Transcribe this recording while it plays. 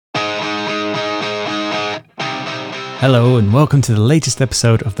Hello and welcome to the latest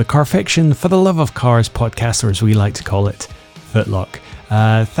episode of the Carfection for the Love of Cars podcast, or as we like to call it, Footlock.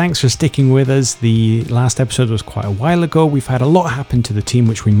 Thanks for sticking with us. The last episode was quite a while ago. We've had a lot happen to the team,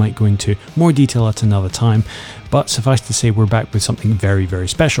 which we might go into more detail at another time, but suffice to say we're back with something very, very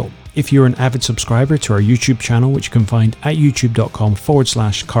special. If you're an avid subscriber to our YouTube channel, which you can find at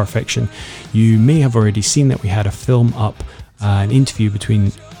youtube.com/Carfection, you may have already seen that we had a film up, an interview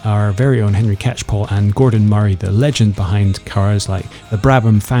between our very own Henry Catchpole and Gordon Murray, the legend behind cars like the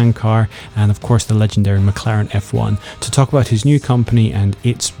Brabham fan car and of course the legendary McLaren F1, to talk about his new company and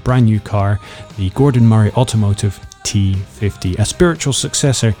its brand new car, the Gordon Murray Automotive T50, a spiritual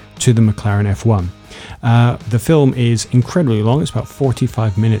successor to the McLaren F1. The film is incredibly long, it's about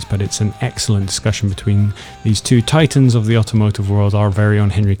 45 minutes, but it's an excellent discussion between these two titans of the automotive world, our very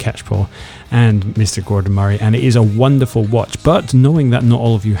own Henry Catchpole and Mr. Gordon Murray, and it is a wonderful watch. But knowing that not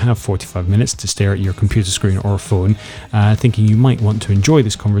all of you have 45 minutes to stare at your computer screen or phone, thinking you might want to enjoy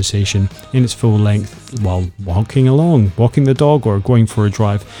this conversation in its full length while walking the dog or going for a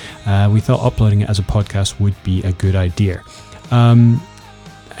drive, we thought uploading it as a podcast would be a good idea.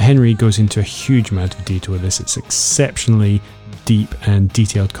 Henry goes into a huge amount of detail with this. It's exceptionally deep and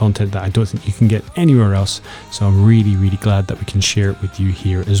detailed content that I don't think you can get anywhere else, so I'm really, really glad that we can share it with you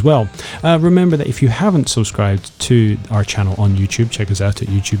here as well. Remember that if you haven't subscribed to our channel on YouTube, check us out at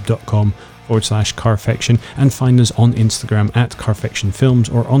youtube.com/Carfection and find us on Instagram at Carfection Films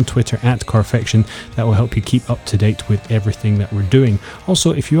or on Twitter at Carfection. That will help you keep up to date with everything that we're doing.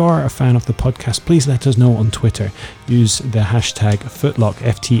 Also, if you are a fan of the podcast, please let us know on Twitter. Use the hashtag Footlock,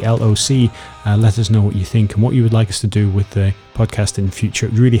 FTLOC. Let us know what you think and what you would like us to do with the podcast in the future.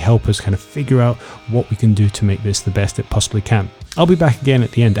 It would really help us kind of figure out what we can do to make this the best it possibly can. I'll be back again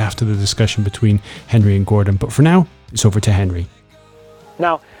at the end after the discussion between Henry and Gordon, but for now, it's over to Henry.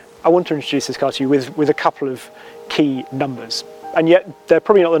 Now, I want to introduce this car to you with a couple of key numbers, and yet they're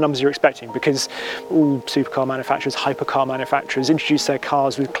probably not the numbers you're expecting, because all supercar manufacturers, hypercar manufacturers introduce their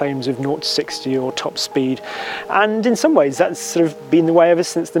cars with claims of 0 to 60 or top speed, and in some ways that's sort of been the way ever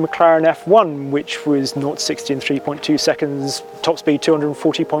since the McLaren F1, which was 0 to 60 in 3.2 seconds, top speed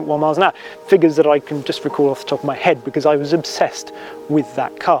 240.1 miles an hour, figures that I can just recall off the top of my head because I was obsessed with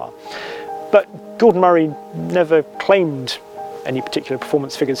that car. But Gordon Murray never claimed any particular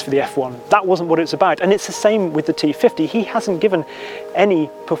performance figures for the F1. That wasn't what it's about, and it's the same with the T50. He hasn't given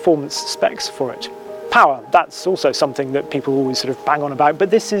any performance specs for it. Power, that's also something that people always sort of bang on about, but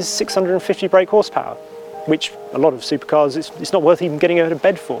this is 650 brake horsepower, which a lot of supercars, it's not worth even getting out of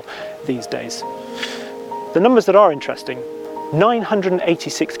bed for these days. The numbers that are interesting: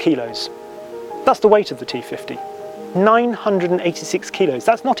 986 kilos. That's the weight of the T50. 986 kilos.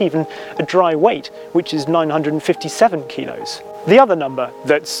 That's not even a dry weight, which is 957 kilos. The other number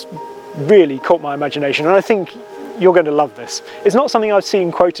that's really caught my imagination, and I think you're going to love this, it's not something I've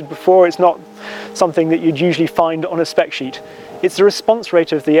seen quoted before, it's not something that you'd usually find on a spec sheet. It's the response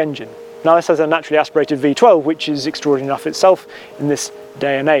rate of the engine. Now, this has a naturally aspirated V12, which is extraordinary enough itself in this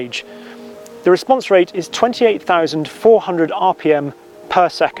day and age. The response rate is 28,400 RPM per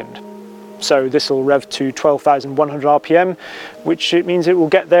second. So this will rev to 12,100 RPM, which it means it will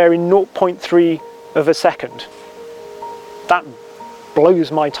get there in 0.3 of a second. That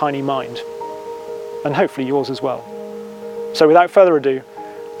blows my tiny mind, and hopefully yours as well. So without further ado,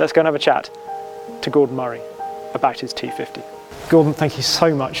 let's go and have a chat to Gordon Murray about his T50. Gordon, thank you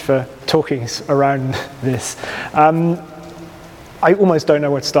so much for talking us around this. I almost don't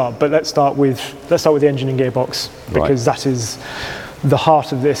know where to start, but let's start with the engine and gearbox, because that is the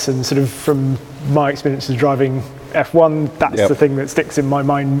heart of this, and sort of from my experiences driving F1, that's the thing that sticks in my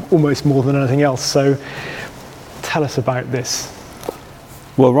mind almost more than anything else. So tell us about this.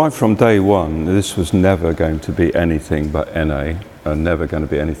 Well, right from day one, this was never going to be anything but NA, and never going to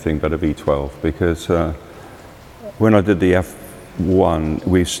be anything but a V12, because when I did the F1,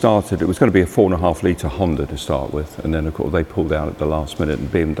 it was going to be a 4.5 litre Honda to start with, and then of course they pulled out at the last minute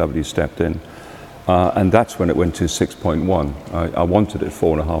and BMW stepped in. And that's when it went to 6.1. I wanted it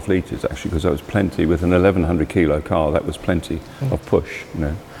 4.5 litres actually, because that was plenty. With an 1100 kilo car, that was plenty of push, you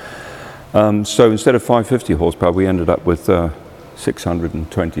know. So instead of 550 horsepower, we ended up with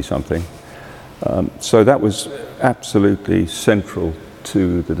 620 something. So that was absolutely central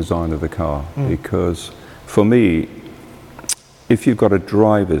to the design of the car, because for me, if you've got a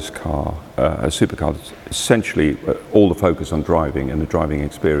driver's car, a supercar, it's essentially all the focus on driving and the driving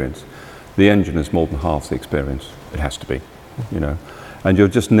experience. The engine is more than half the experience. It has to be, you know. And you're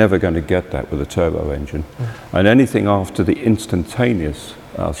just never going to get that with a turbo engine. And anything after the instantaneous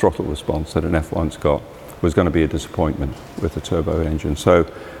throttle response that an F1's got was going to be a disappointment with the turbo engine. So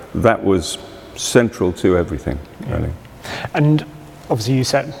that was central to everything, really. And obviously you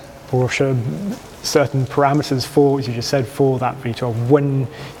set Porsche certain parameters for, as you just said, for that V12. When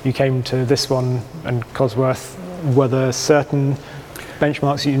you came to this one and Cosworth, were there certain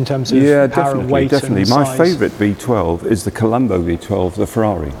benchmarks in terms of power and weight? Definitely. And My size? favourite V12 is the Colombo V12, the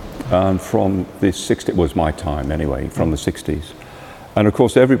Ferrari, from the 60s, was my time anyway, from the 60s. And of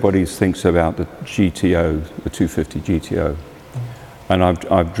course everybody thinks about the GTO, the 250 GTO. And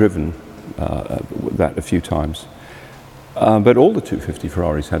I've driven that a few times. But all the 250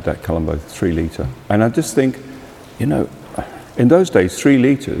 Ferraris had that Colombo 3 litre. And I just think, you know, in those days 3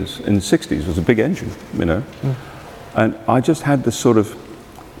 litres in the 60s was a big engine, you know. And I just had this sort of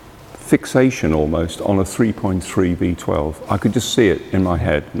fixation almost on a 3.3 V12. I could just see it in my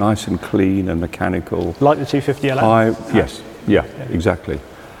head, nice and clean and mechanical. Like the 250 LM? Yes, yeah, exactly.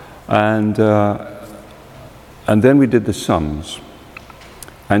 And then we did the sums.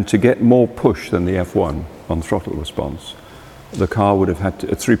 And to get more push than the F1 on throttle response, the car would have had to,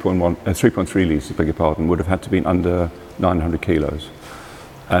 3.3 litres, beg your pardon, would have had to be under 900 kilos.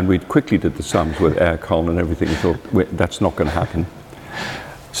 And we quickly did the sums with aircon and everything. We thought, that's not going to happen.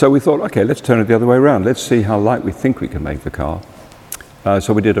 So we thought, okay, let's turn it the other way around. Let's see how light we think we can make the car.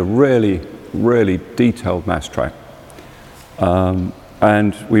 So we did a really, really detailed mass track.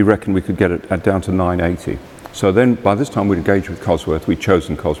 And we reckoned we could get it down to 980. So then by this time we'd engaged with Cosworth, we'd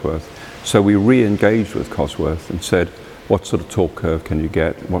chosen Cosworth. So we re-engaged with Cosworth and said, what sort of torque curve can you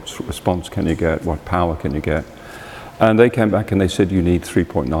get? What sort of response can you get? What power can you get? And they came back and they said you need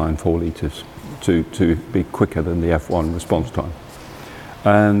 3.9, 4 litres to be quicker than the F1 response time.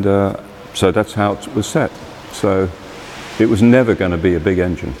 And so that's how it was set. So it was never going to be a big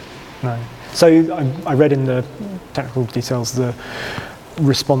engine. No. So I read in the technical details the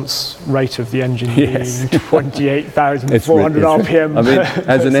response rate of the engine being 28,400 RPM. I mean,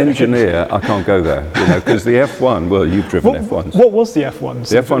 as an engineer, I can't go there, you know, because the F1, well, you've driven F1s. What was the F1?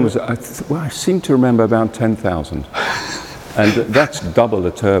 The F1 was, well, I seem to remember about 10,000. And that's double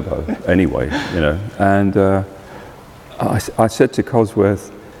the turbo anyway, you know. And I said to Cosworth,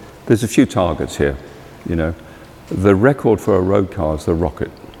 there's a few targets here, you know. The record for a road car is the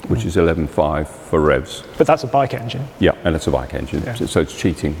Rocket, which is 11.5 for revs. But that's a bike engine. Yeah, and it's a bike engine, so it's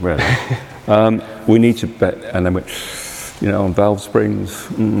cheating, really. We need to bet, and then, you know, on valve springs,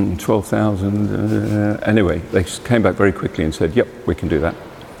 12,000. Anyway, they came back very quickly and said, yep, we can do that.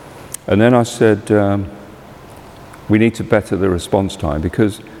 And then I said, we need to better the response time,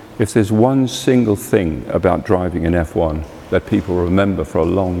 because if there's one single thing about driving an F1 that people remember for a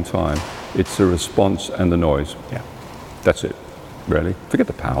long time, it's the response and the noise. Yeah. That's it. Really, forget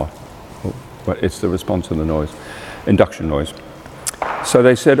the power, but it's the response and the noise, induction noise. So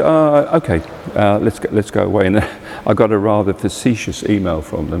they said, okay, let's go away. And I got a rather facetious email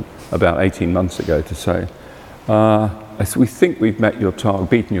from them about 18 months ago to say, we think we've met your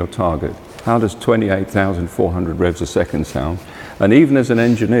beaten your target. How does 28,400 revs a second sound? And even as an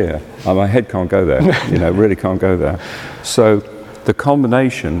engineer, my head can't go there, you know, really can't go there. So the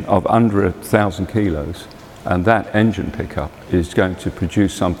combination of under 1,000 kilos and that engine pickup is going to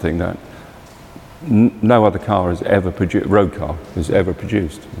produce something that no other car has ever produced, road car has ever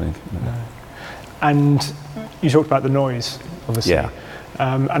produced. I think. No. And you talked about the noise, obviously. Yeah.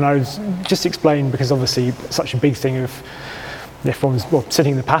 And I was just explain, because obviously such a big thing of the F1's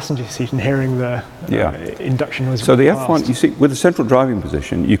sitting in the passenger seat and hearing the induction noise. So the F1, you see, with the central driving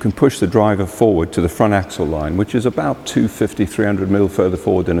position, you can push the driver forward to the front axle line, which is about 250, 300 mil further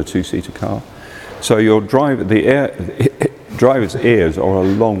forward than a two-seater car. So your driver's ears are a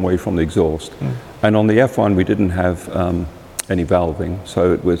long way from the exhaust. And on the F1 we didn't have any valving,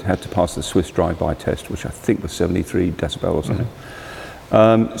 so it had to pass the Swiss drive-by test, which I think was 73 decibel or something.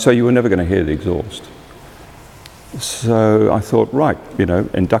 So you were never going to hear the exhaust. So I thought, right, you know,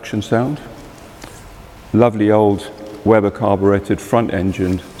 induction sound, lovely old Weber carburetted front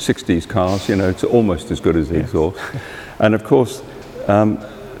engined 60s cars, you know, it's almost as good as the exhaust. And of course,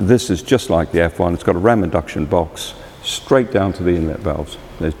 this is just like the F1. It's got a ram induction box straight down to the inlet valves.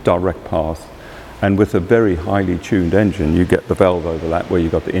 There's direct path. And with a very highly tuned engine, you get the valve overlap where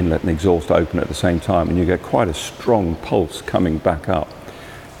you've got the inlet and exhaust open at the same time, and you get quite a strong pulse coming back up.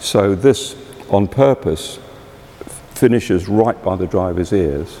 So this, on purpose, finishes right by the driver's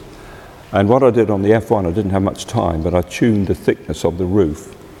ears. And what I did on the F1, I didn't have much time, but I tuned the thickness of the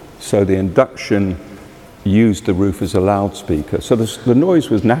roof. So the induction used the roof as a loudspeaker. So the noise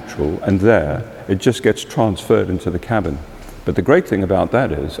was natural and there. It just gets transferred into the cabin. But the great thing about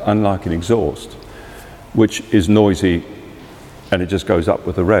that is, unlike an exhaust, which is noisy and it just goes up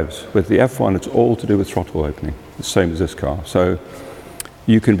with the revs, with the F1 it's all to do with throttle opening, the same as this car. So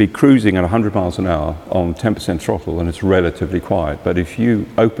you can be cruising at 100 miles an hour on 10% throttle and it's relatively quiet. But if you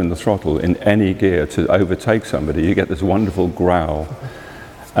open the throttle in any gear to overtake somebody, you get this wonderful growl.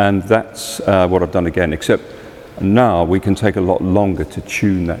 And that's what I've done again, except now we can take a lot longer to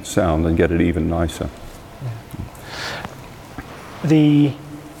tune that sound and get it even nicer. I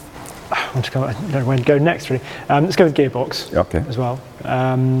don't know where to go next, really. Let's go with gearbox as well.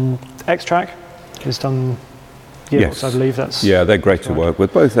 X-Track has done gearbox, yes. I believe that's... Yeah, they're great to work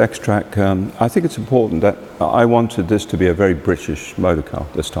with. Both X-Track, I think it's important that I wanted this to be a very British motor car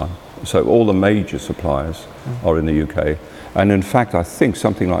this time. So all the major suppliers are in the UK. And in fact, I think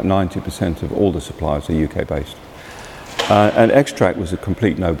something like 90% of all the suppliers are UK based. And X-Track was a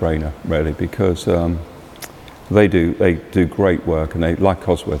complete no-brainer, really, because they do great work, and they, like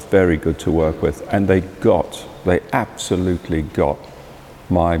Cosworth, very good to work with. And they absolutely got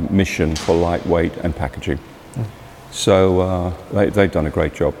my mission for lightweight and packaging. So they've done a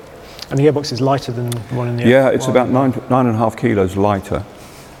great job. And the gearbox is lighter than the one in the F1? Yeah, it's about 9.5 kilos lighter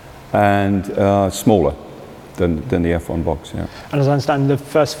and smaller than the F1 box, yeah. And as I understand, the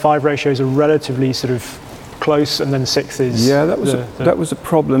first 5 ratios are relatively sort of close, and then 6 is... Yeah, that was a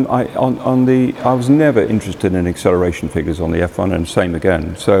problem. I was never interested in acceleration figures on the F1, and same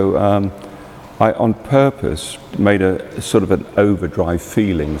again. So I, on purpose, made a sort of an overdrive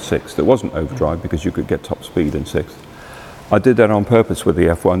feeling 6. That wasn't overdrive because you could get top speed in 6. I did that on purpose with the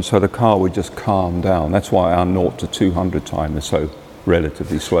F1, so the car would just calm down. That's why our 0 to 200 time is so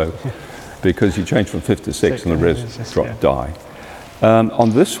relatively slow, because you change from 5 to 6 and the rest die. On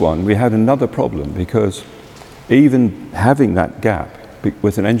this one, we had another problem, because even having that gap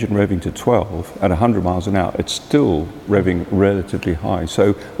with an engine revving to 12 at 100 miles an hour, it's still revving relatively high.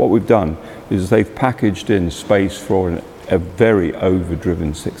 So what we've done is they've packaged in space for a very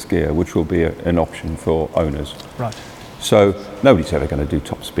overdriven 6 gear, which will be an option for owners. Right. So nobody's ever going to do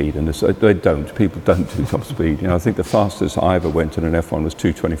top speed, and they don't. People don't do top speed. You know, I think the fastest I ever went in an F1 was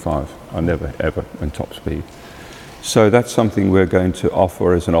 225. I never ever went top speed. So that's something we're going to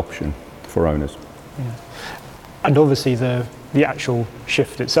offer as an option for owners. Yeah. And obviously the actual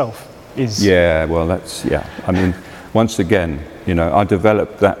shift itself is... Yeah, well, that's, yeah. I mean, once again, you know, I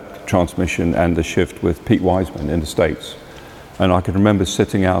developed that transmission and the shift with Pete Wiseman in the States. And I can remember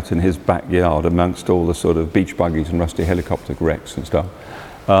sitting out in his backyard amongst all the sort of beach buggies and rusty helicopter wrecks and stuff,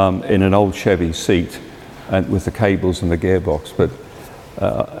 in an old Chevy seat, and with the cables and the gearbox. But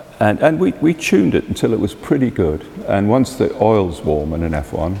and we tuned it until it was pretty good. And once the oil's warm in an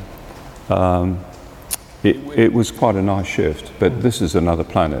F1, it was quite a nice shift. But this is another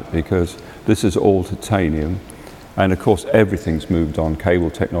planet, because this is all titanium. And of course, everything's moved on,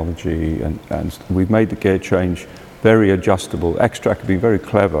 cable technology, and we've made the gear change very adjustable. X-Track have been very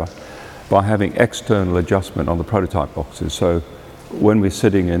clever by having external adjustment on the prototype boxes. So when we're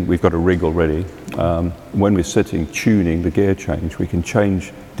sitting in, we've got a rig already. When we're sitting tuning the gear change, we can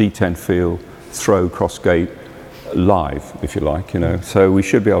change D10 feel, throw, cross gate live, if you like, you know. So we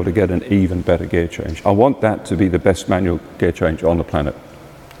should be able to get an even better gear change. I want that to be the best manual gear change on the planet.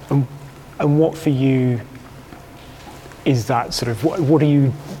 And what for you is that sort of, what are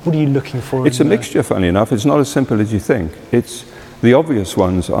you looking for? It's a mixture, funny enough. It's not as simple as you think. It's the obvious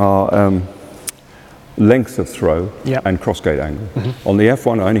ones are length of throw and crossgate angle. On the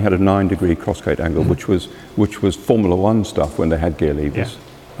F1, I only had a 9-degree crossgate angle, which was Formula One stuff when they had gear levers.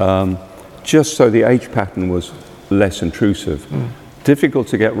 Just so the H pattern was less intrusive. Difficult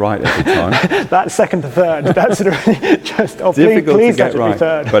to get right every time. That second to third, that's sort of just difficult please to get right.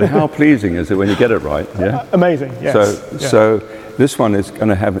 Third. But how pleasing is it when you get it right? Yeah, amazing. Yes. So this one is going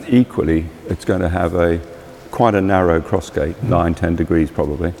to have an equally. It's going to have quite a narrow crossgate, 9-10 degrees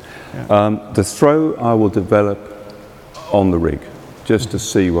probably. The throw I will develop on the rig, just to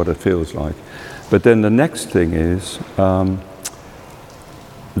see what it feels like. But then the next thing is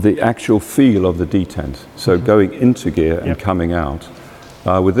the actual feel of the detent. So going into gear and coming out.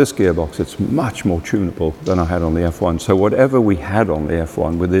 With this gearbox, it's much more tunable than I had on the F1. So whatever we had on the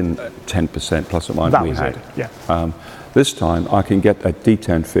F1, within 10% plus or minus, we had. This time, I can get that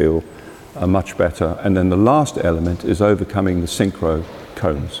detent feel much better. And then the last element is overcoming the synchro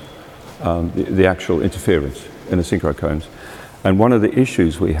cones, the actual interference in the synchro cones. And one of the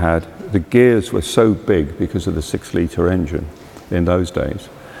issues we had, the gears were so big because of the 6-litre engine in those days.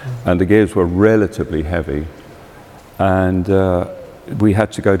 And the gears were relatively heavy, and we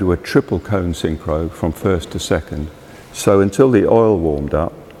had to go to a triple cone synchro from first to second. So until the oil warmed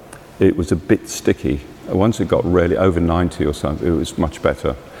up, it was a bit sticky. Once it got really over 90 or something, it was much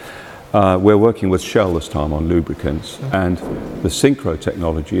better. We're working with Shell this time on lubricants, and the synchro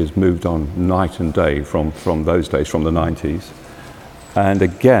technology has moved on night and day from those days, from the 90s. And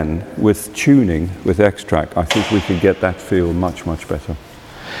again, with tuning, with X-Track, I think we can get that feel much, much better.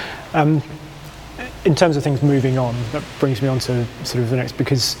 In terms of things moving on, that brings me on to sort of the next,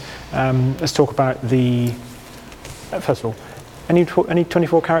 because let's talk about the, first of all, any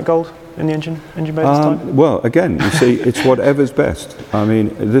 24 karat gold in the engine bay this time? Well, again, you see, it's whatever's best. I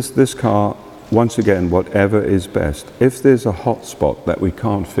mean, this car, once again, whatever is best. If there's a hot spot that we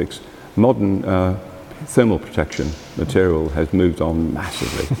can't fix, modern thermal protection material has moved on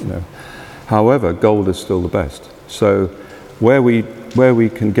massively. You know. However, gold is still the best. So where we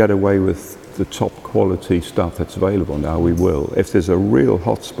can get away with the top quality stuff that's available now, we will. If there's a real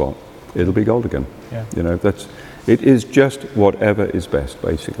hot spot, it'll be gold again. Yeah. You know, it is just whatever is best,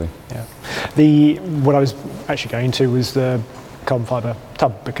 basically. Yeah. What I was actually going to was the carbon fibre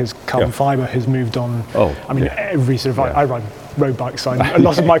tub, because carbon fibre has moved on. Oh, I mean, every sort of, I ride road bikes, so a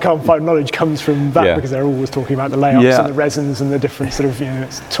lot of my carbon fibre knowledge comes from that, because they're always talking about the layups and the resins and the different sort of, you know,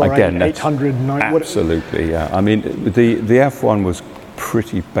 it's Terrain, 800, 900. Absolutely, yeah. I mean, the F1 was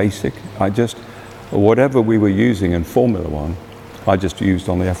pretty basic. Whatever we were using in Formula One, I just used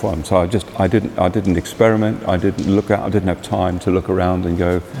on the F1. So I didn't experiment. I didn't look out. I didn't have time to look around and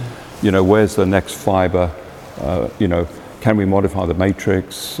go, you know, where's the next fibre? You know, can we modify the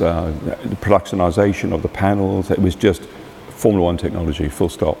matrix? The productionization of the panels. It was just Formula One technology, full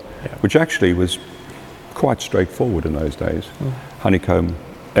stop. Which actually was quite straightforward in those days. Honeycomb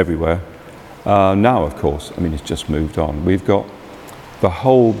everywhere. Now, of course, I mean, it's just moved on. We've got the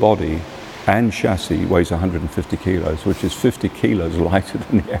whole body and chassis weighs 150 kilos, which is 50 kilos lighter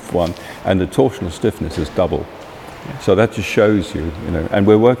than the F1, and the torsional stiffness is double. So that just shows you, you know, and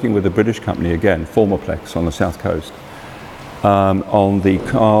we're working with a British company again, Formaplex on the south coast, on the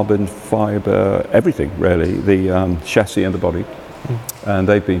carbon fibre, everything really, the chassis and the body, and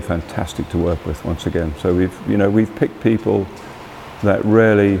they've been fantastic to work with once again. So we've picked people that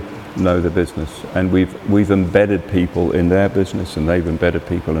really know the business, and we've embedded people in their business, and they've embedded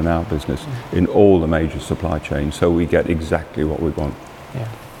people in our business in all the major supply chains, so we get exactly what we want.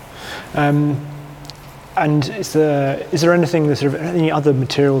 And is there anything that sort of, any other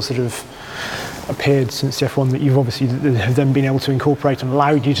materials that have appeared since the F1 that you've obviously have then been able to incorporate and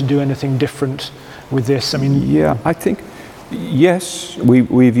allowed you to do anything different with this? I mean, I think yes,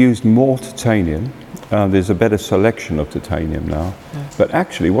 we've used more titanium. There's a better selection of titanium now. But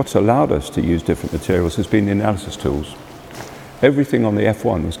actually what's allowed us to use different materials has been the analysis tools. Everything on the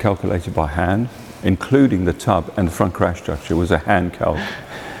F1 was calculated by hand, including the tub and the front crash structure was a hand calc.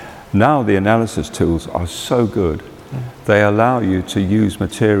 Now the analysis tools are so good, they allow you to use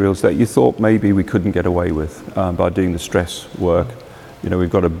materials that you thought maybe we couldn't get away with by doing the stress work. You know,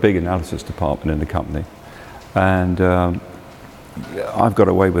 we've got a big analysis department in the company. And I've got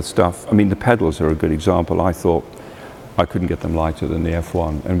away with stuff. I mean, the pedals are a good example. I thought I couldn't get them lighter than the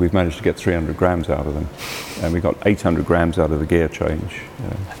F1, and we've managed to get 300 grams out of them. And we got 800 grams out of the gear change. You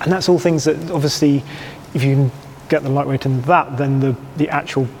know. And that's all things that obviously, if you can get the lightweight in that, then the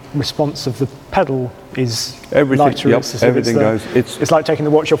actual response of the pedal is lighter. Yep, everything goes. It's like taking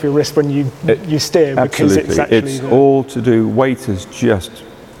the watch off your wrist when you steer, because absolutely. it's actually... It's all to do, weight is just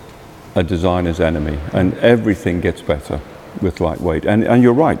a designer's enemy, and everything gets better with lightweight. And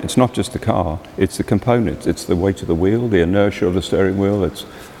you're right, it's not just the car, it's the components, it's the weight of the wheel, the inertia of the steering wheel, it's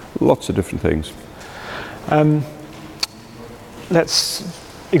lots of different things. Let's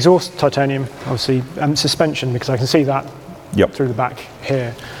exhaust titanium, obviously, suspension, because I can see that through the back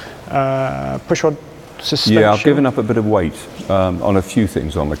here. Pushrod suspension. Yeah, I've given up a bit of weight on a few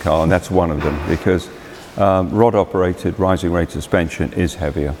things on the car, and that's one of them, because rod operated rising rate suspension is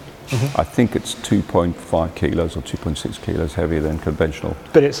heavier. I think it's 2.5 kilos or 2.6 kilos heavier than conventional.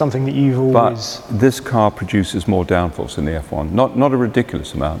 But it's something that you've always... But this car produces more downforce than the F1. Not a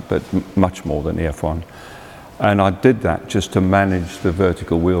ridiculous amount, but much more than the F1. And I did that just to manage the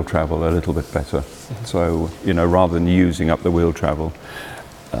vertical wheel travel a little bit better. So, you know, rather than using up the wheel travel.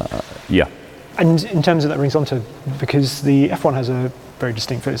 And in terms of that brings on to, because the F1 has a very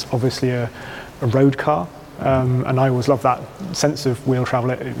distinct, it's obviously a road car. And I always love that sense of wheel travel.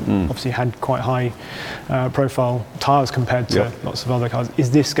 It obviously had quite high profile tyres compared to lots of other cars.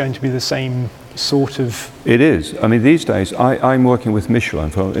 Is this going to be the same sort of... It is. I mean, these days, I'm working with Michelin,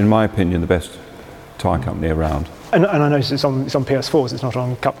 for, in my opinion, the best tyre company around. And I noticed it's on PS4s, it's not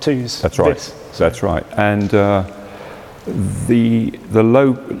on Cup 2s. That's right. That's right. And these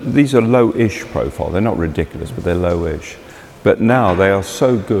are low-ish profile. They're not ridiculous, but they're low-ish. But now they are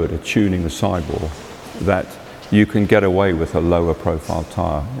so good at tuning the sidewall that you can get away with a lower profile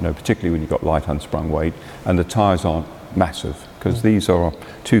tyre, you know, particularly when you've got light unsprung weight, and the tyres aren't massive, because these are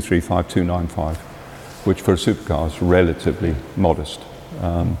 235, 295. which for a supercar is relatively modest.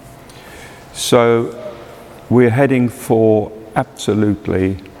 So we're heading for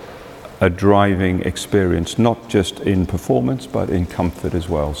absolutely a driving experience, not just in performance, but in comfort as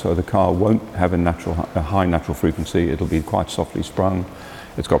well. So the car won't have a high natural frequency. It'll be quite softly sprung.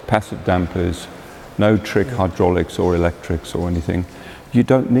 It's got passive dampers, no trick hydraulics or electrics or anything. You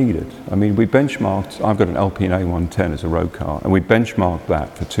don't need it. I mean, we benchmarked, I've got an Alpine A110 as a road car, and we benchmarked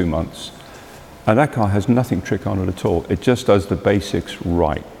that for 2 months. And that car has nothing trick on it at all. It just does the basics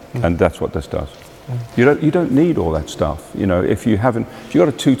right. And that's what this does. You don't need all that stuff. You know, if you've got a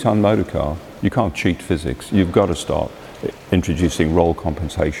 2-ton motor car, you can't cheat physics. You've got to start introducing roll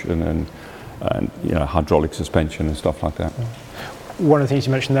compensation and hydraulic suspension and stuff like that. One of the things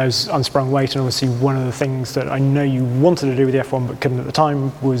you mentioned there was unsprung weight, and obviously one of the things that I know you wanted to do with the F1 but couldn't at the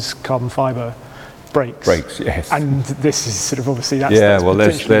time was carbon fibre brakes. Brakes, yes. And this is sort of obviously that's well,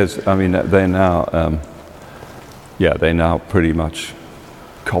 there's. I mean, they're now pretty much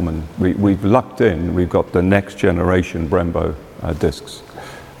common. We've lucked in. We've got the next generation Brembo discs,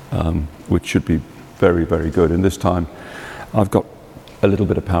 which should be very, very good. And this time, I've got a little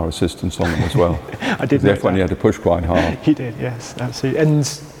bit of power assistance on them as well. I did. The F1 you had to push quite hard. He did, yes, absolutely. And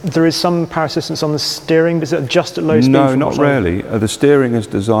there is some power assistance on the steering. Is it just at low speed? No, not really. The steering is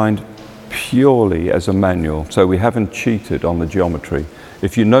designed purely as a manual, so we haven't cheated on the geometry.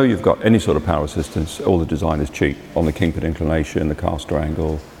 If you know you've got any sort of power assistance, all the designers cheat on the kingpin inclination, the caster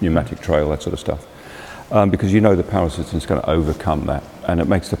angle, pneumatic trail, that sort of stuff. Because you know the power assistance is going to overcome that, and it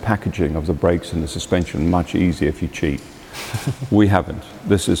makes the packaging of the brakes and the suspension much easier if you cheat. We haven't.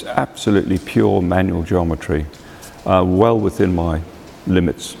 This is absolutely pure manual geometry, well within my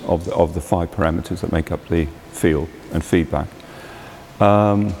limits of the 5 parameters that make up the field and feedback.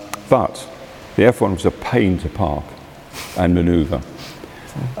 But the F1 was a pain to park and maneuver.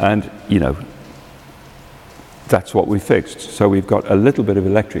 And, that's what we fixed. So we've got a little bit of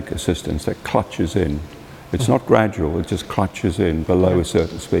electric assistance that clutches in. It's not gradual, it just clutches in below a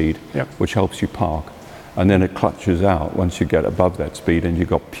certain speed, which helps you park. And then it clutches out once you get above that speed, and you've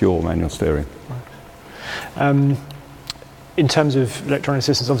got pure manual steering. Right. In terms of electronic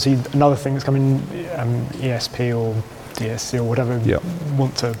assistance, obviously another thing that's coming, ESP or DSC or whatever you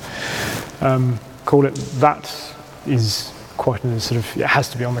want to call it, that is quite a sort of, it has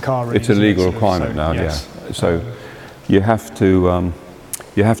to be on the car really. It's a legal requirement now, yes. So you have to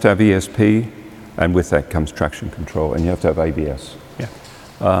have ESP, and with that comes traction control, and you have to have ABS.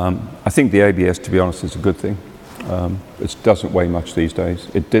 I think the ABS, to be honest, is a good thing. It doesn't weigh much these days.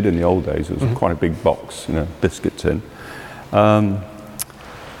 It did in the old days. It was quite a big box, biscuits in. But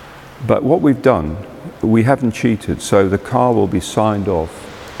what we've done, we haven't cheated, so the car will be signed off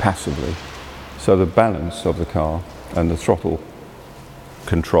passively. So the balance of the car and the throttle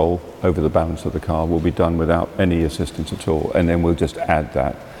control over the balance of the car will be done without any assistance at all, and then we'll just add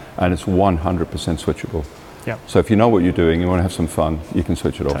that, and it's 100% switchable. So if you know what you're doing, you want to have some fun, you can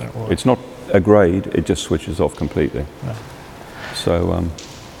switch it off. It's not a grade, it just switches off completely. So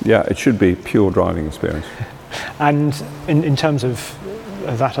it should be pure driving experience. And in terms of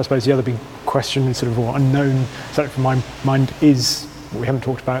that, I suppose the other big question is sort of unknown, certainly from my mind, is we haven't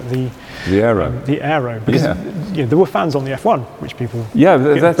talked about the aero. Because there were fans on the F1, which people...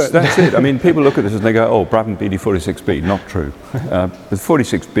 That's it. I mean, people look at this and they go, oh, Brabham BD46B. Not true. The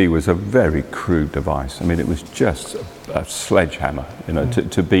 46B was a very crude device. I mean, it was just a sledgehammer,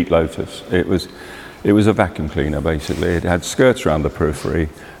 to beat Lotus. It was a vacuum cleaner, basically. It had skirts around the periphery,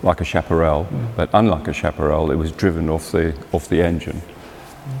 like a chaparral, but unlike a chaparral, it was driven off the engine.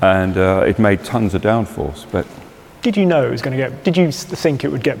 And it made tons of downforce, but... Did you know it was going to get? Did you think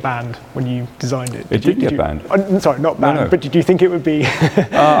it would get banned when you designed it? It did get banned. Sorry, not banned. No. But did you think it would be?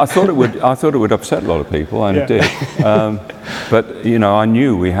 I thought it would. I thought it would upset a lot of people, and it did. But I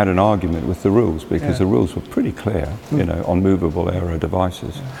knew we had an argument with the rules because the rules were pretty clear, on movable aero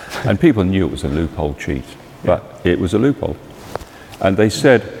devices, and people knew it was a loophole cheat, but it was a loophole. And they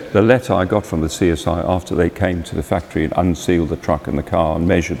said the letter I got from the CSI after they came to the factory and unsealed the truck and the car and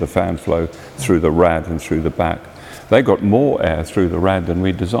measured the fan flow through the rad and through the back. They got more air through the rad than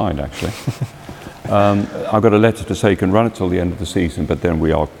we designed, actually. I got a letter to say you can run it till the end of the season, but then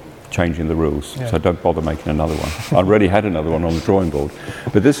we are changing the rules, so don't bother making another one. I already had another one on the drawing board.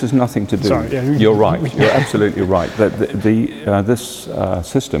 But this has nothing to do... You're right, you're absolutely right. This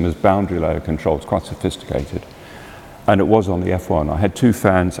system is boundary layer control. It's quite sophisticated. And it was on the F1. I had 2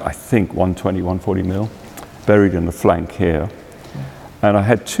 fans, I think 120, 140 mil, buried in the flank here. And I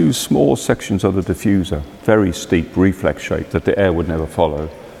had 2 small sections of the diffuser, very steep reflex shape that the air would never follow.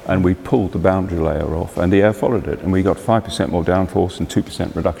 And we pulled the boundary layer off and the air followed it. And we got 5% more downforce and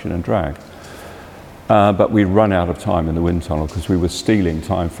 2% reduction in drag. but we run out of time in the wind tunnel because we were stealing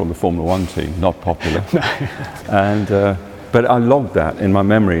time from the Formula One team, not popular. And, but I logged that in my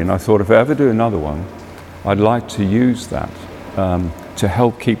memory, and I thought if I ever do another one, I'd like to use that to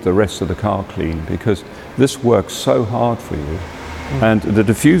help keep the rest of the car clean, because this works so hard for you. And the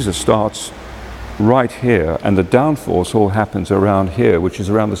diffuser starts right here, and the downforce all happens around here, which is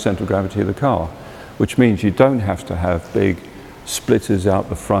around the center of gravity of the car, which means you don't have to have big splitters out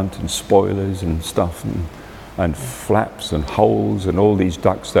the front and spoilers and stuff and flaps and holes and all these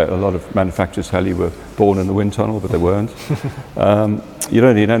ducts that a lot of manufacturers tell you were born in the wind tunnel, but they weren't. You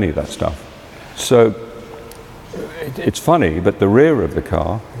don't need any of that stuff. So it's funny, but the rear of the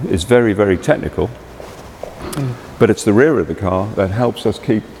car is very, very technical, but it's the rear of the car that helps us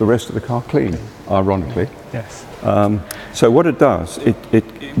keep the rest of the car clean, ironically. Yes. So what it does,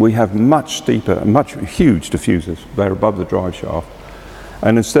 we have much steeper, huge diffusers. They're above the drive shaft.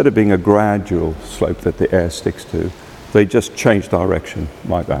 And instead of being a gradual slope that the air sticks to, they just change direction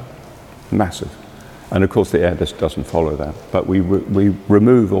like that. Massive. And of course the air just doesn't follow that. But we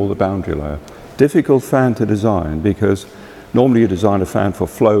remove all the boundary layer. Difficult fan to design, because normally you design a fan for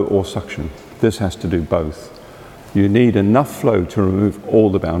flow or suction. This has to do both. You need enough flow to remove all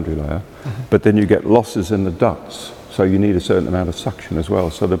the boundary layer, but then you get losses in the ducts, so you need a certain amount of suction as well.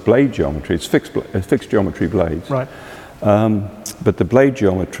 So the blade geometry, it's fixed geometry blades, Right. But the blade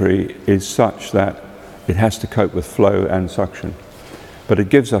geometry is such that it has to cope with flow and suction. But it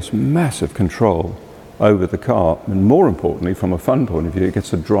gives us massive control over the car, and more importantly, from a fun point of view, it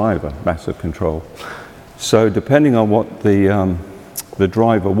gets the driver massive control. So depending on what the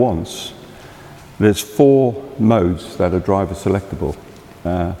driver wants, there's 4 modes that are driver selectable,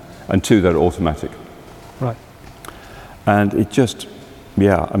 and 2 that are automatic. Right. And it just,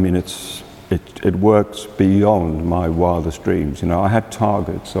 yeah, I mean, it works beyond my wildest dreams. You know, I had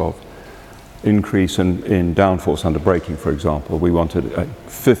targets of increase in downforce under braking, for example. We wanted a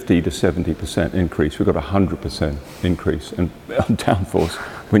 50 to 70% increase. We got 100% increase in downforce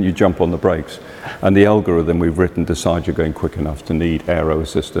when you jump on the brakes. And the algorithm we've written decides you're going quick enough to need aero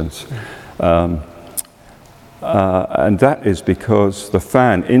assistance. And that is because the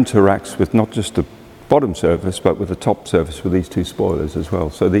fan interacts with not just the bottom surface, but with the top surface with these 2 spoilers as well.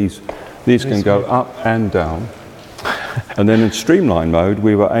 So these can go up and down. And then in streamline mode,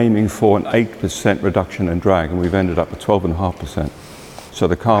 we were aiming for an 8% reduction in drag, and we've ended up at 12.5%. So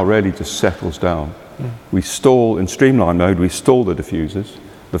the car really just settles down. We stall, in streamline mode, we stall the diffusers.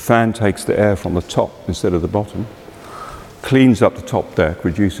 The fan takes the air from the top instead of the bottom, cleans up the top deck,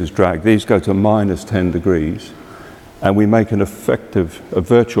 reduces drag. These go to minus 10 degrees, and we make an effective, a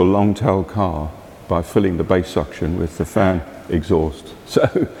virtual long-tail car by filling the base suction with the fan exhaust.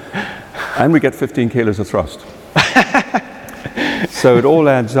 So, and we get 15 kilos of thrust. So it all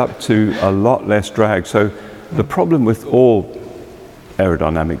adds up to a lot less drag. So the problem with all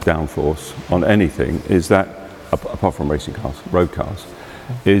aerodynamic downforce on anything is that, apart from racing cars, road cars,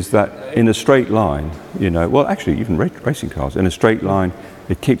 is that in a straight line, you know, well actually even racing cars, in a straight line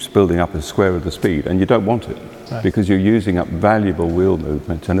it keeps building up a square of the speed, and you don't want it, because you're using up valuable wheel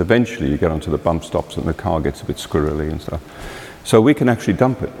movement, and eventually you get onto the bump stops and the car gets a bit squirrely and stuff. So we can actually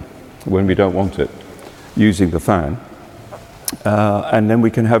dump it when we don't want it using the fan, and then we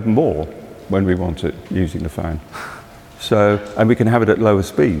can have more when we want it using the fan. So, and we can have it at lower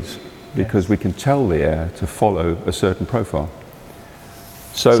speeds because we can tell the air to follow a certain profile.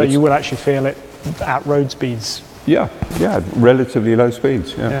 So you will actually feel it at road speeds? Yeah, relatively low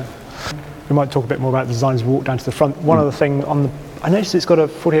speeds, yeah. We might talk a bit more about the designs. Walk down to the front. One other thing I noticed it's got a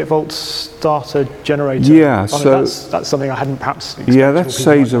 48 volt starter generator. Yeah, so that's something I hadn't perhaps expected. Yeah, that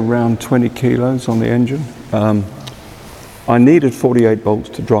saves around 20 kilos on the engine. I needed 48 volts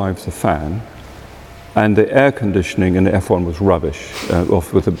to drive the fan, and the air conditioning in the F1 was rubbish,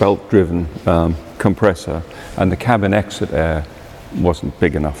 with a belt-driven compressor, and the cabin exit air wasn't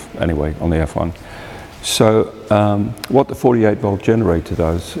big enough anyway on the F1. So what the 48 volt generator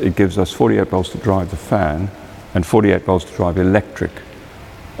does, it gives us 48 volts to drive the fan and 48 volts to drive electric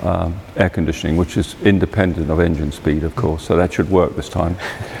air conditioning, which is independent of engine speed, of course, so that should work this time.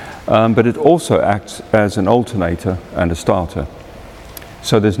 But it also acts as an alternator and a starter.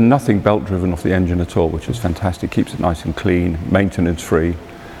 So there's nothing belt driven off the engine at all, which is fantastic. Keeps it nice and clean, maintenance free,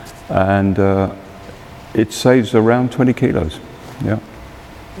 and it saves around 20 kilos. Yeah.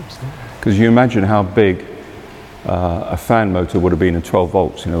 Because you imagine how big a fan motor would have been at 12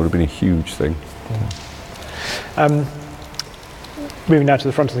 volts. You know, it would have been a huge thing. Moving now to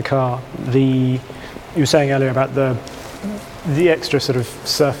the front of the car, you were saying earlier about the extra sort of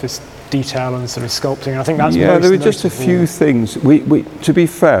surface detail and sort of sculpting. I think that's there were just a few things. To be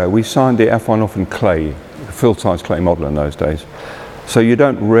fair, we signed the F1 off in clay, full-size clay model in those days. So you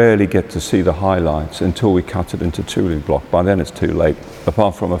don't really get to see the highlights until we cut it into tooling block. By then it's too late.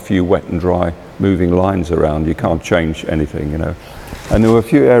 Apart from a few wet and dry moving lines around, you can't change anything, you know. And there were a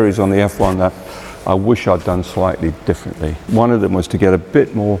few areas on the F1 that I wish I'd done slightly differently. One of them was to get a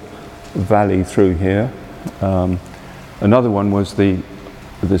bit more valley through here. Another one was the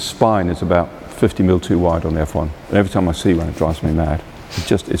spine is about 50 mil too wide on the F1. And every time I see one, it drives me mad.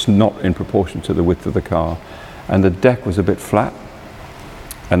 It's not in proportion to the width of the car. And the deck was a bit flat.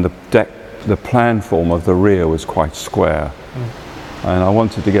 And the plan form of the rear was quite square. And I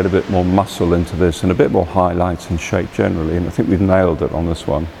wanted to get a bit more muscle into this and a bit more highlights and shape generally. And I think we've nailed it on this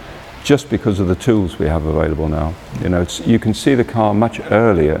one, just because of the tools we have available now. You know, you can see the car much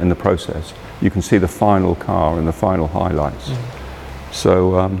earlier in the process. You can see the final car and the final highlights.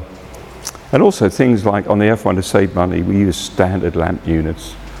 So, and also things like on the F1 to save money, we use standard lamp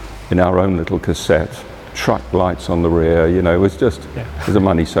units in our own little cassette. Truck lights on the rear, you know, it was a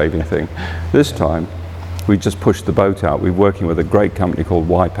money-saving thing. This time, we just pushed the boat out. We're working with a great company called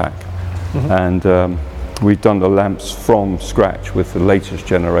YPAC, and we've done the lamps from scratch with the latest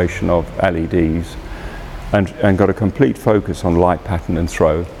generation of LEDs, and got a complete focus on light pattern and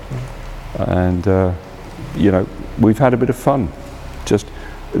throw. And you know, we've had a bit of fun.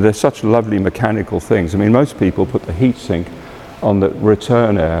 They're such lovely mechanical things. I mean, most people put the heatsink on the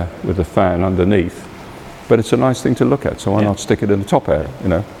return air with the fan underneath. But it's a nice thing to look at, so why not stick it in the top air, you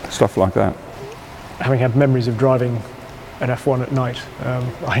know, stuff like that. Having had memories of driving an F1 at night,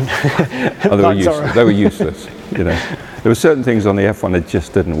 they were useless, you know. There were certain things on the F1 that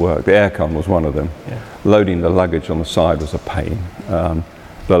just didn't work. The aircon was one of them. Loading the luggage on the side was a pain.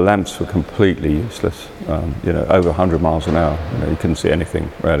 The lamps were completely useless, you know, over 100 miles an hour. You know, you couldn't see anything,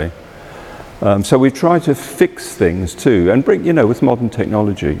 really. So we tried to fix things too, and bring, you know, with modern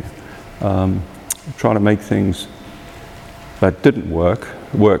technology, trying to make things that didn't work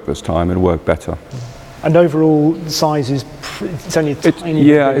this time and work better. And overall, the size is it's only a tiny bit.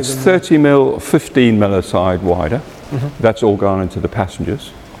 Yeah, it's 30 mil, 15 mil a side wider. That's all gone into the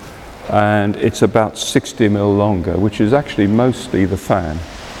passengers, and it's about 60 mil longer, which is actually mostly the fan,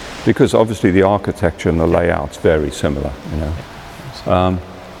 because obviously the architecture and the layout's very similar, you know.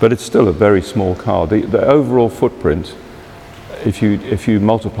 But it's still a very small car. The overall footprint, if you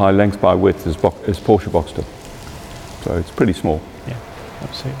multiply length by width, is Porsche Boxster. So it's pretty small. Yeah,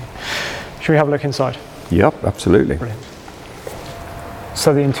 absolutely. Should we have a look inside? Yep, absolutely. Brilliant.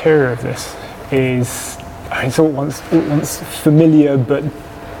 So the interior of this is, it's all once familiar but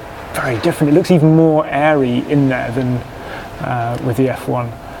very different. It looks even more airy in there than with the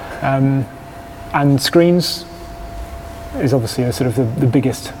F1. And screens is obviously a sort of the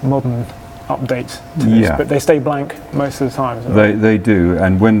biggest modern update to this, but they stay blank most of the time. They do,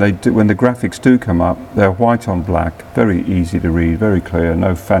 and when the graphics do come up, they're white on black, very easy to read, very clear,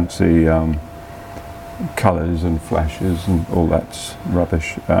 no fancy colours and flashes and all that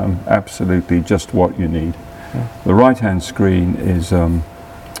rubbish. Absolutely just what you need. The right-hand screen is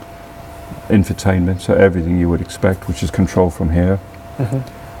infotainment, so everything you would expect, which is controlled from here,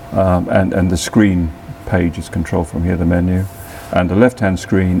 and the screen page is controlled from here, the menu. And the left-hand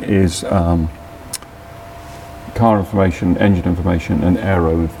screen is car information, engine information, and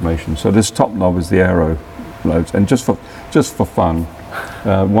aero information. So this top knob is the aero loads. And just for fun,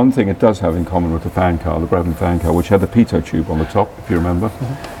 one thing it does have in common with the fan car, the Brabham fan car, which had the pitot tube on the top, if you remember.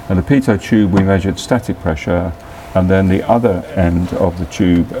 And the pitot tube, we measured static pressure, and then the other end of the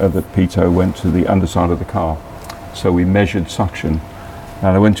tube, the pitot, went to the underside of the car. So we measured suction.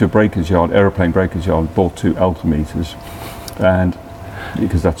 And I went to a breaker's yard, aeroplane breaker's yard, bought 2 altimeters. And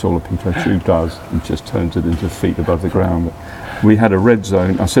because that's all a pitot tube does, it just turns it into feet above the ground. We had a red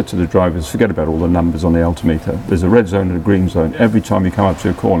zone. I said to the drivers, forget about all the numbers on the altimeter. There's a red zone and a green zone. Every time you come up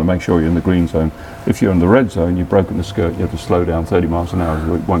to a corner, make sure you're in the green zone. If you're in the red zone, you've broken the skirt, you have to slow down 30 miles an hour.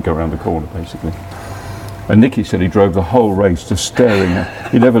 You won't go around the corner, basically. And Nicky said he drove the whole race just staring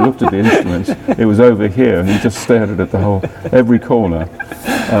at, he never looked at the instruments. It was over here, and he just stared at it every corner.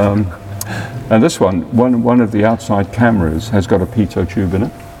 And this one of the outside cameras has got a pitot tube in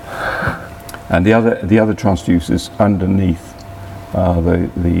it, and the other transducer is underneath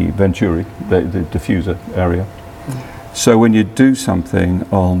the Venturi, the diffuser area. So when you do something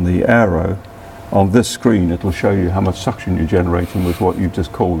on the aero, on this screen, it will show you how much suction you're generating with what you've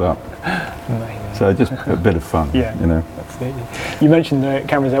just called up. So just a bit of fun, you know. Absolutely. You mentioned the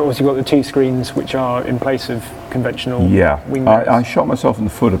cameras. Also, you've got the 2 screens which are in place of conventional wing mirrors. I shot myself in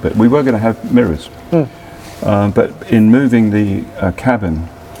the foot a bit. We were going to have mirrors, but in moving the cabin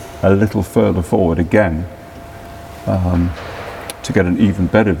a little further forward again to get an even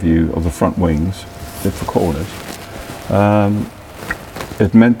better view of the front wings at the corners.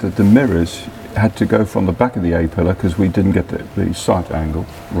 It meant that the mirrors had to go from the back of the A-pillar, because we didn't get the sight angle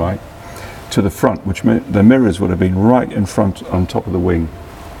right, to the front, which meant the mirrors would have been right in front on top of the wing.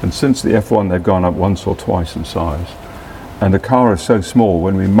 And since the F1 they've gone up once or twice in size. And the car is so small,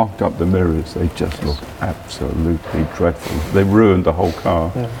 when we mocked up the mirrors, they just look absolutely dreadful. They ruined the whole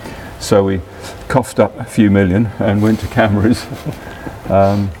car. Yeah. So we coughed up a few million and went to cameras,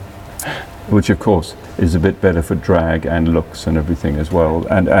 which of course is a bit better for drag and looks and everything as well.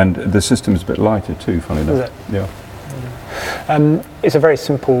 And the system is a bit lighter too, funny enough. Is it? Yeah. It's a very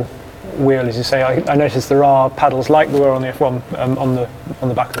simple wheel, as you say. I noticed there are paddles like there were on the F1 on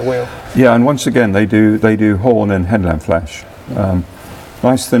the back of the wheel. Yeah, and once again they do horn and headlamp flash.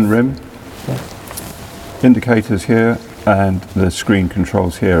 Nice thin rim, indicators here, and the screen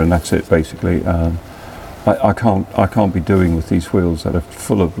controls here, and that's it basically. I can't be doing with these wheels that are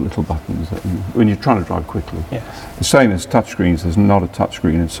full of little buttons when you're trying to drive quickly. Yes. The same as touchscreens. There's not a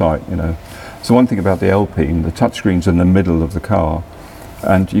touchscreen in sight. So one thing about the Alpine, the touchscreen's in the middle of the car,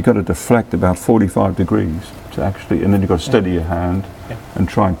 and you've got to deflect about 45 degrees to actually, and then you've got to steady your hand and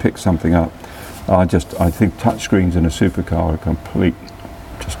try and pick something up. I think touchscreens in a supercar are complete.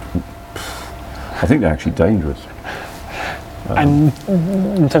 I think they're actually dangerous. And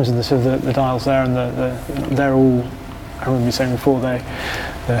in terms of the dials there, and they're all, I remember you saying before, the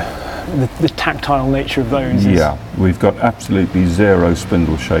tactile nature of those. Yeah, we've got absolutely zero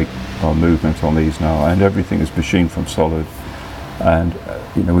spindle shake or movement on these now, and everything is machined from solid. And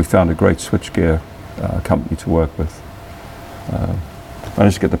we found a great switchgear company to work with.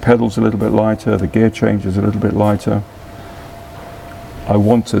 Managed to get the pedals a little bit lighter, the gear changes a little bit lighter. I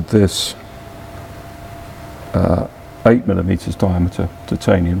wanted this 8mm diameter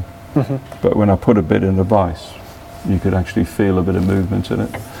titanium, but when I put a bit in the vise, you could actually feel a bit of movement in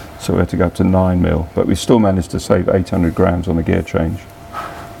it. So we had to go up to 9mm, but we still managed to save 800 grams on the gear change.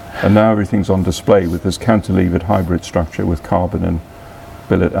 And now everything's on display with this cantilevered hybrid structure with carbon and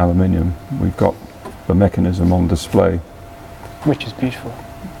billet aluminium. We've got the mechanism on display. Which is beautiful.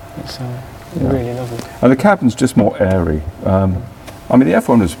 It's really lovely. And the cabin's just more airy. I mean, the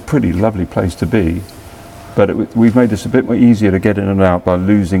F1 is a pretty lovely place to be, but we've made this a bit more easier to get in and out by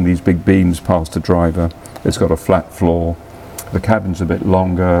losing these big beams past the driver. It's got a flat floor. The cabin's a bit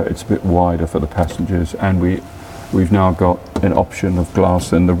longer. It's a bit wider for the passengers, and we've now got an option of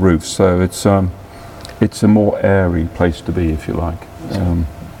glass in the roof, so it's a more airy place to be, if you like.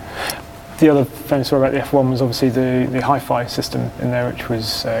 The other famous story about the F1 was obviously the hi-fi system in there, which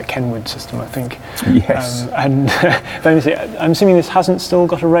was Kenwood system, I think. Yes. And famously, I'm assuming this hasn't still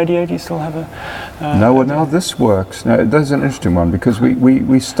got a radio. Do you still have a? No, well, now this works. Now, that's an interesting one, because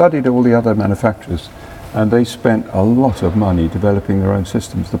we studied all the other manufacturers, and they spent a lot of money developing their own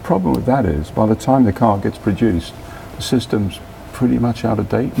systems. The problem with that is, by the time the car gets produced, the system's pretty much out of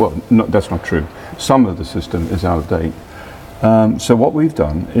date. Well, no, that's not true. Some of the system is out of date. So what we've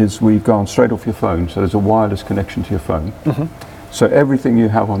done is we've gone straight off your phone, so there's a wireless connection to your phone. So everything you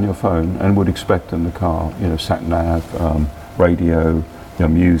have on your phone and would expect in the car, sat nav, radio,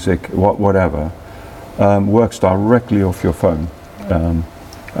 music, whatever, works directly off your phone.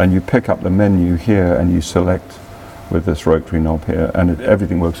 And you pick up the menu here and you select with this rotary knob here, and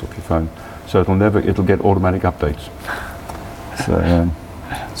everything works off your phone. So it'll get automatic updates.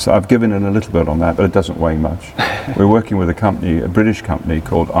 So I've given in a little bit on that, but it doesn't weigh much. We're working with a British company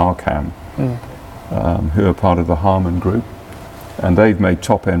called Arcam, who are part of the Harman Group, and they've made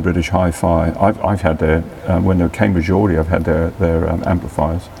top-end British hi-fi. I've had their, when they were Cambridge Audio, I've had their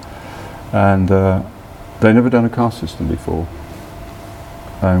amplifiers, and they'd never done a car system before.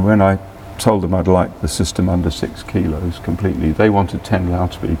 And when I told them I'd like the system under 6 kilos completely, they wanted 10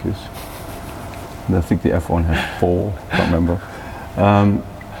 loudspeakers. And I think the F1 had 4, can't remember.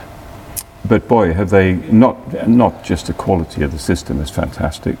 But boy, have they not just the quality of the system is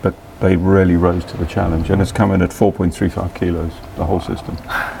fantastic, but they really rose to the challenge, and it's come in at 4.35 kilos, the whole system.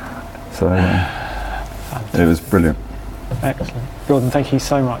 So it was brilliant. Excellent, Gordon. Thank you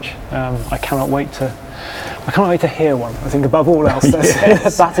so much. I cannot wait to hear one. I think above all else,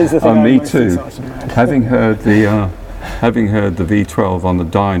 yes. That is the thing. I'm me most too. excited about. Having heard the V12 on the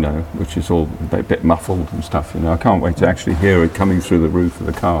dyno, which is all a bit muffled and stuff, I can't wait to actually hear it coming through the roof of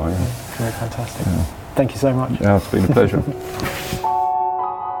the car. Very fantastic. Yeah. Thank you so much. Yeah, it's been a pleasure.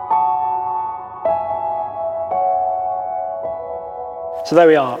 So there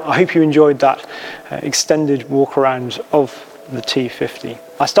we are. I hope you enjoyed that extended walk around of the T50.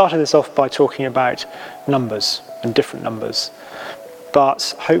 I started this off by talking about numbers and different numbers.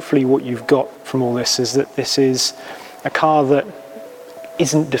 But hopefully what you've got from all this is that this is a car that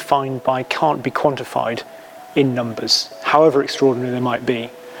isn't defined by, can't be quantified in numbers, however extraordinary they might be.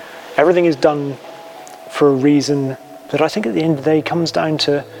 Everything is done for a reason that I think at the end of the day comes down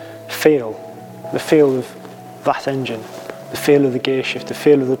to feel. The feel of that engine, the feel of the gear shift, the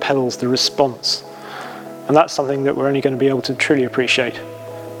feel of the pedals, the response. And that's something that we're only going to be able to truly appreciate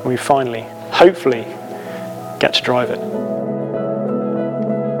when we finally, hopefully, get to drive it.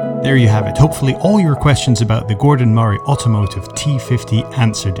 There you have it. Hopefully all your questions about the Gordon Murray Automotive T50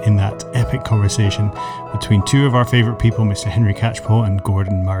 answered in that epic conversation between two of our favourite people, Mr. Henry Catchpole and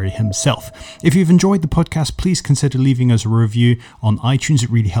Gordon Murray himself. If you've enjoyed the podcast, please consider leaving us a review on iTunes. It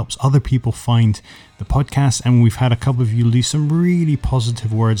really helps other people find the podcast, and we've had a couple of you leave some really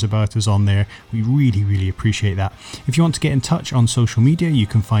positive words about us on there. We really appreciate that. If you want to get in touch on social media, you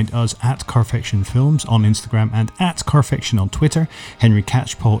can find us at Carfection Films on Instagram and at Carfection on Twitter. Henry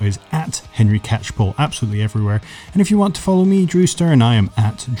Catchpole is at Henry Catchpole absolutely everywhere. And if you want to follow me, Drew Stern, I am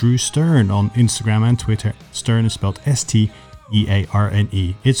at Drew Stern on Instagram and Twitter. Stern is spelled Stearne.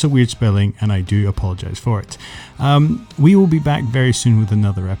 It's a weird spelling, and I do apologize for it. We will be back very soon with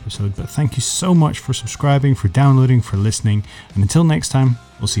another episode, but thank you so much for subscribing, for downloading, for listening, and until next time,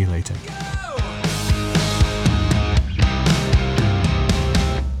 we'll see you later.